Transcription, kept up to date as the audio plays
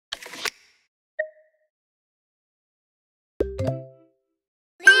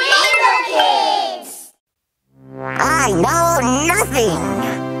nothing.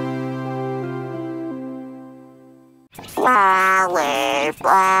 Flower,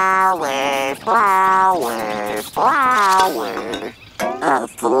 flower, flower, flower. A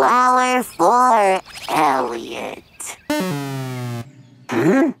flower for Elliot.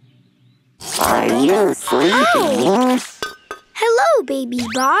 Huh? Are you sleeping? Hello, Baby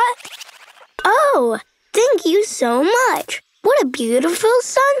Bot. Oh, thank you so much. What a beautiful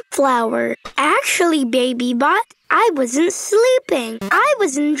sunflower. Actually, Baby Bot, I wasn't sleeping. I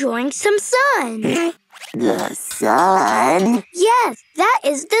was enjoying some sun. The sun? Yes, that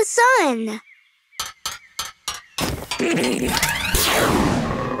is the sun.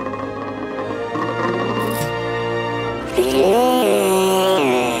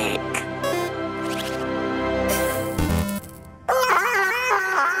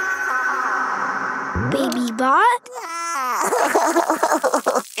 Baby Bot?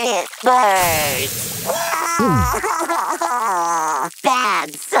 It burns.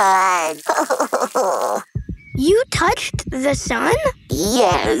 Bad sun. You touched the sun?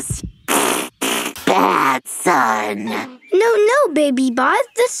 Yes. Bad sun. No, Baby Bot.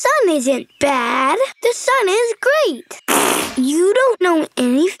 The sun isn't bad. The sun is great. You don't know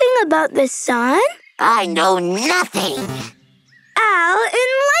anything about the sun? I know nothing. I'll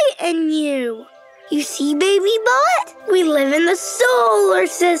enlighten you. You see, Baby Bot? We live in the solar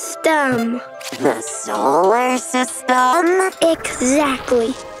system. The solar system?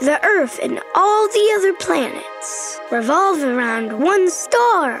 Exactly. The Earth and all the other planets revolve around one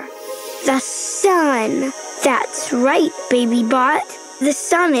star. The sun. That's right, Baby Bot. The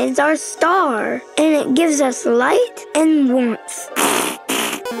sun is our star, and it gives us light and warmth.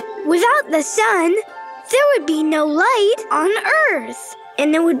 Without the sun, there would be no light on Earth,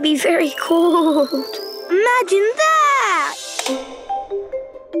 and it would be very cold. Imagine that!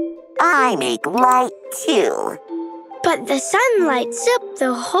 I make light too. But the sun lights up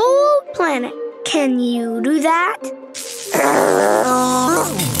the whole planet. Can you do that?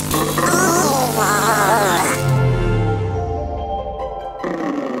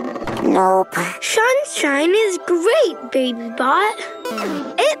 Nope. Sunshine is great, Baby Bot.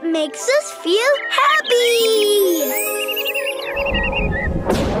 It makes us feel happy.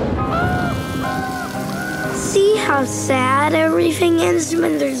 See how sad everything is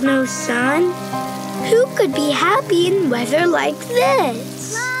when there's no sun? Who could be happy in weather like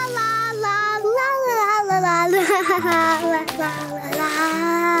this? La la la la la la la la la la.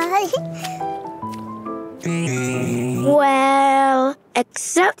 Well,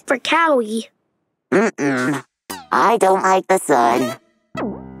 except for Cowie. I don't like the sun.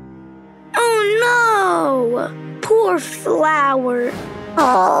 Oh no! Poor flower.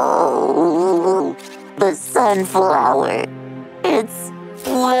 Oh, the sunflower. It's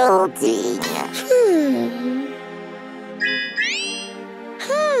wilting.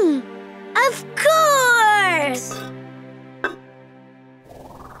 Of course!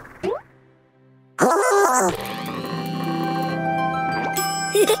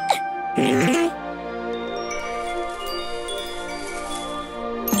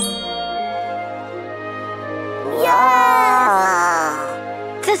 Yeah!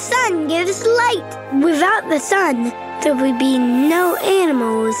 The sun gives light. Without the sun, there would be no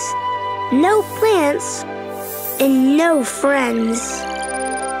animals, no plants, and no friends.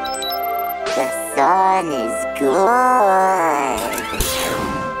 The sun is good.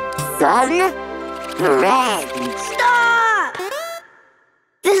 Sun? Friend. Stop!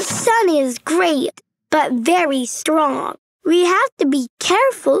 The sun is great, but very strong. We have to be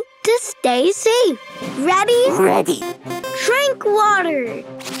careful to stay safe. Ready? Ready. Drink water.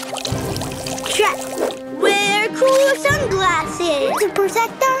 Check. Wear cool sunglasses to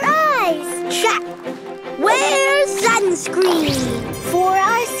protect our eyes. Check. Wear sunscreen for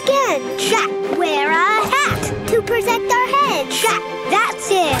our skin. Check. Wear a hat to protect our head. Check. That's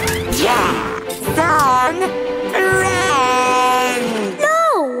it. Yeah! Sun! Friend!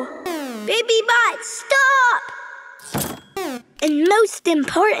 No! Baby Bot, stop! And most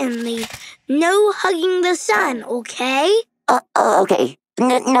importantly, no hugging the sun, okay? Okay.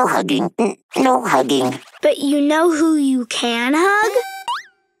 No hugging. No hugging. But you know who you can hug?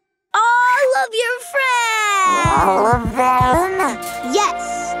 All of your friends! All of them?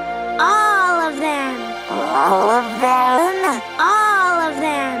 Yes, all of them. All of them? All of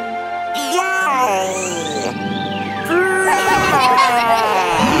them. Yay!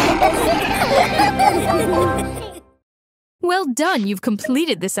 Well done, you've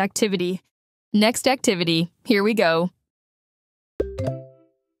completed this activity. Next activity, here we go.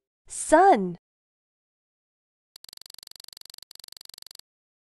 Sun.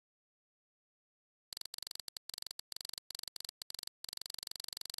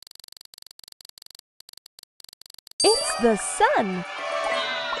 the sun.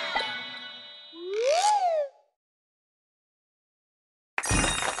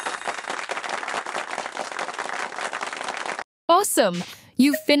 Awesome!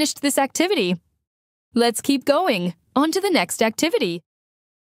 You've finished this activity. Let's keep going. On to the next activity.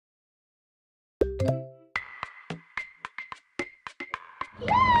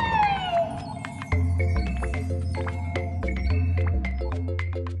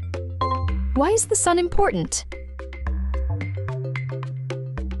 Why is the sun important?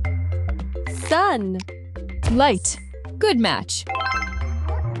 Sun. Light. Good match.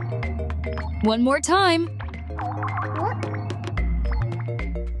 One more time.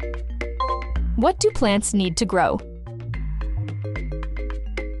 What do plants need to grow?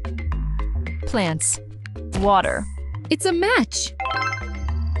 Plants. Water. It's a match.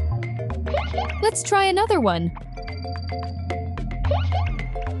 Let's try another one.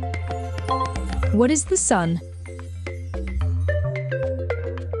 What is the sun?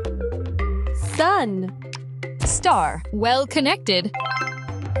 Sun. Star. Well connected.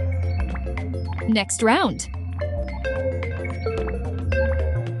 Next round.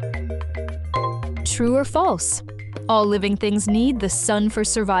 True or false? All living things need the sun for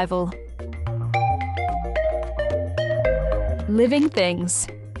survival. Living things.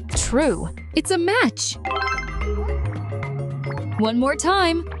 True. It's a match. One more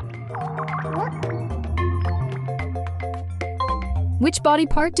time. Which body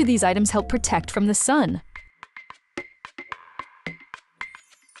part do these items help protect from the sun?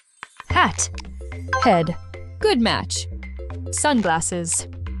 Hat. Head. Good match. Sunglasses.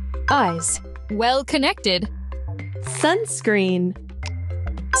 Eyes. Well connected. Sunscreen.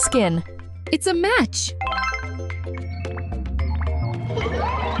 Skin. It's a match.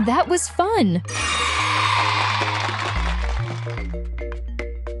 That was fun.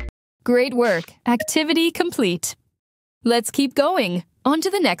 Great work. Activity complete. Let's keep going. On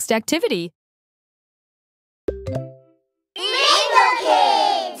to the next activity.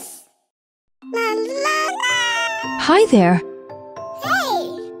 Lingokids! La la la! Hi there. Hey!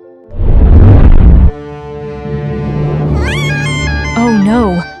 Oh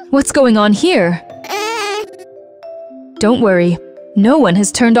no. What's going on here? Don't worry. No one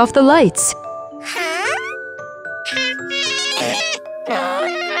has turned off the lights.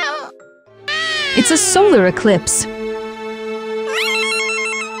 It's a solar eclipse.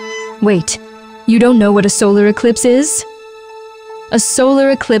 Wait, you don't know what a solar eclipse is? A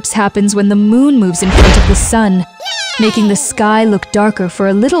solar eclipse happens when the moon moves in front of the sun, making the sky look darker for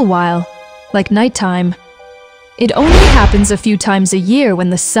a little while, like nighttime. It only happens a few times a year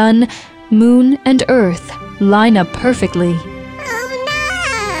when the sun, moon, and earth line up perfectly.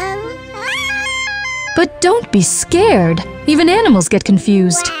 But don't be scared. Even animals get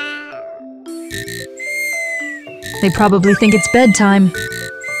confused. They probably think it's bedtime.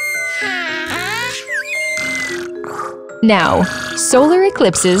 Now, solar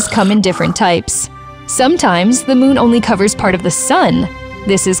eclipses come in different types. Sometimes the moon only covers part of the sun.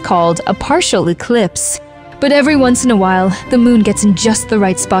 This is called a partial eclipse. But every once in a while, the moon gets in just the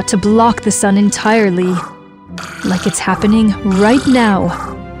right spot to block the sun entirely. Like it's happening right now.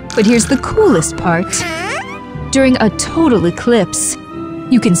 But here's the coolest part. During a total eclipse,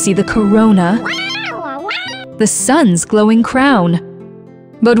 you can see the corona, the sun's glowing crown.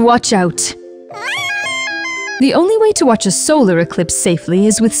 But watch out. The only way to watch a solar eclipse safely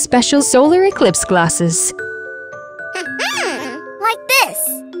is with special solar eclipse glasses. Like this.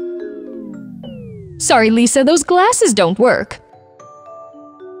 Sorry, Lisa, those glasses don't work.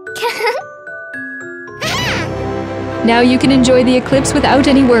 Now you can enjoy the eclipse without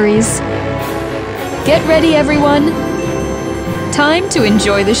any worries. Get ready, everyone. Time to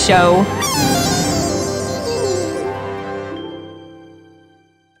enjoy the show.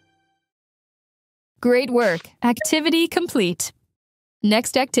 Great work. Activity complete.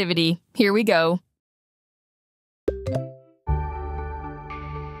 Next activity. Here we go.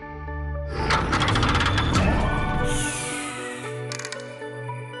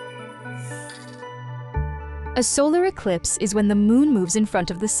 A solar eclipse is when the moon moves in front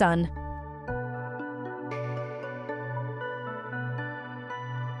of the sun.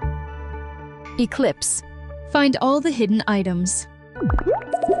 Eclipse. Find all the hidden items.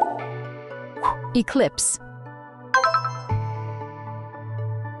 Eclipse.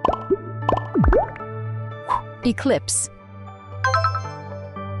 Eclipse.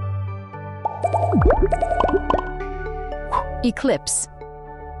 Eclipse.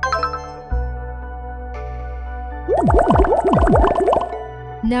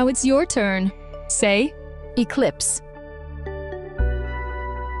 Now it's your turn. Say, eclipse.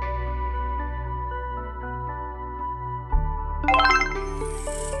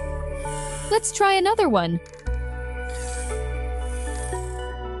 Let's try another one.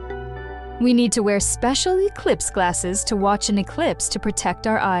 We need to wear special eclipse glasses to watch an eclipse to protect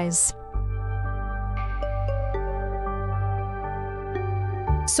our eyes.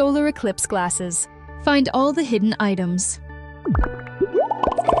 Solar eclipse glasses. Find all the hidden items.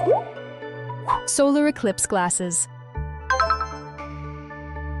 Solar eclipse glasses.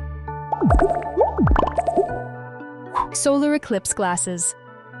 Solar eclipse glasses.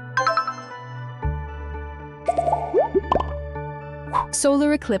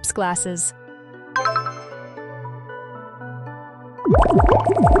 Solar eclipse glasses.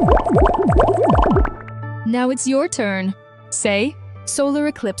 Now it's your turn. Say, solar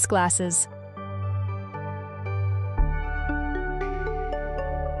eclipse glasses.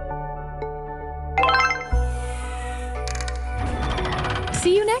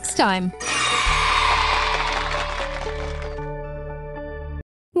 See you next time.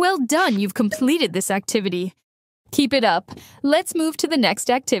 Well done, you've completed this activity. Keep it up. Let's move to the next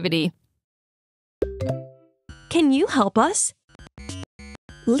activity. Can you help us?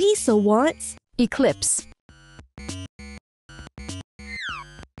 Lisa wants Eclipse.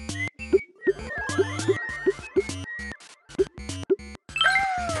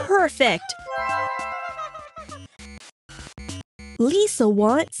 perfect. Lisa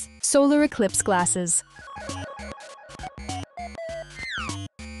wants Solar eclipse glasses.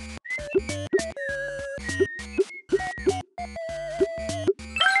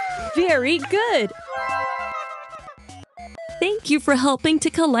 very good. Thank you for helping to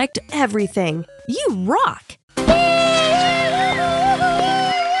collect everything. You rock.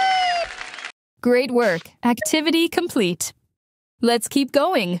 Great work. Activity complete. Let's keep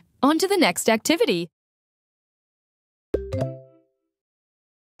going. On to the next activity.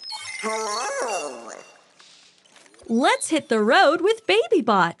 Hello. Let's hit the road with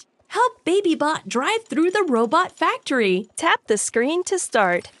BabyBot. Help BabyBot drive through the robot factory. Tap the screen to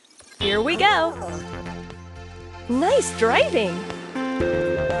start. Here we go. Nice driving.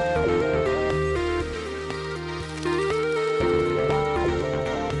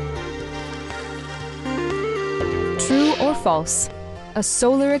 True or false? A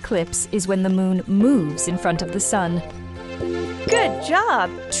solar eclipse is when the moon moves in front of the sun. Good job.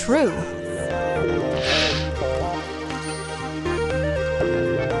 True.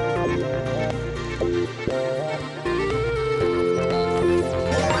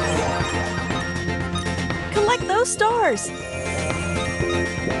 Collect those stars.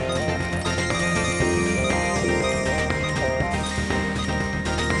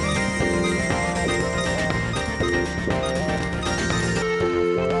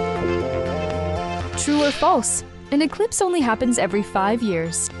 True or false? An eclipse only happens every 5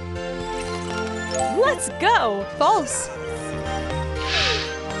 years. Let's go. False.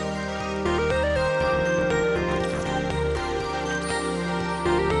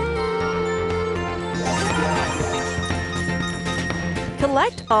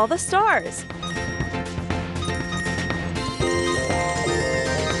 Collect all the stars.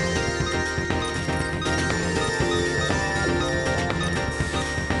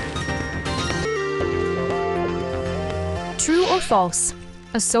 True or false?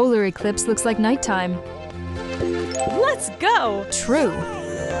 A solar eclipse looks like nighttime. Let's go. True.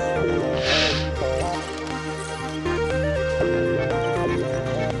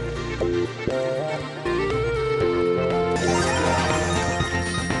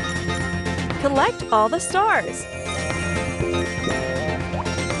 Collect all the stars.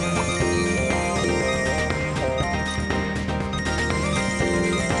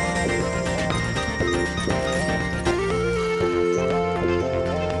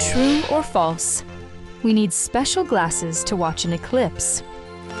 True or false? We need special glasses to watch an eclipse.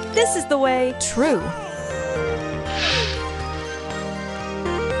 This is the way. True.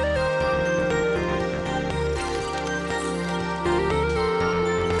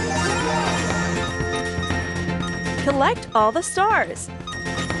 Collect all the stars.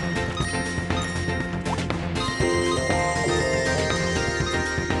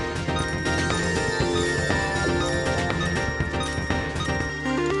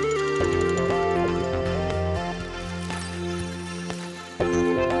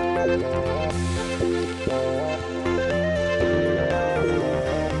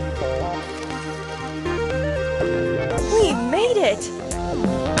 We made it!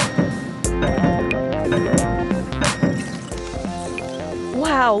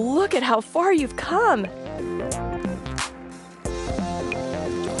 Wow, look at how far you've come!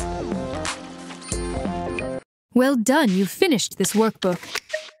 Well done, you've finished this workbook.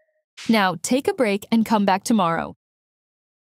 Now take a break and come back tomorrow.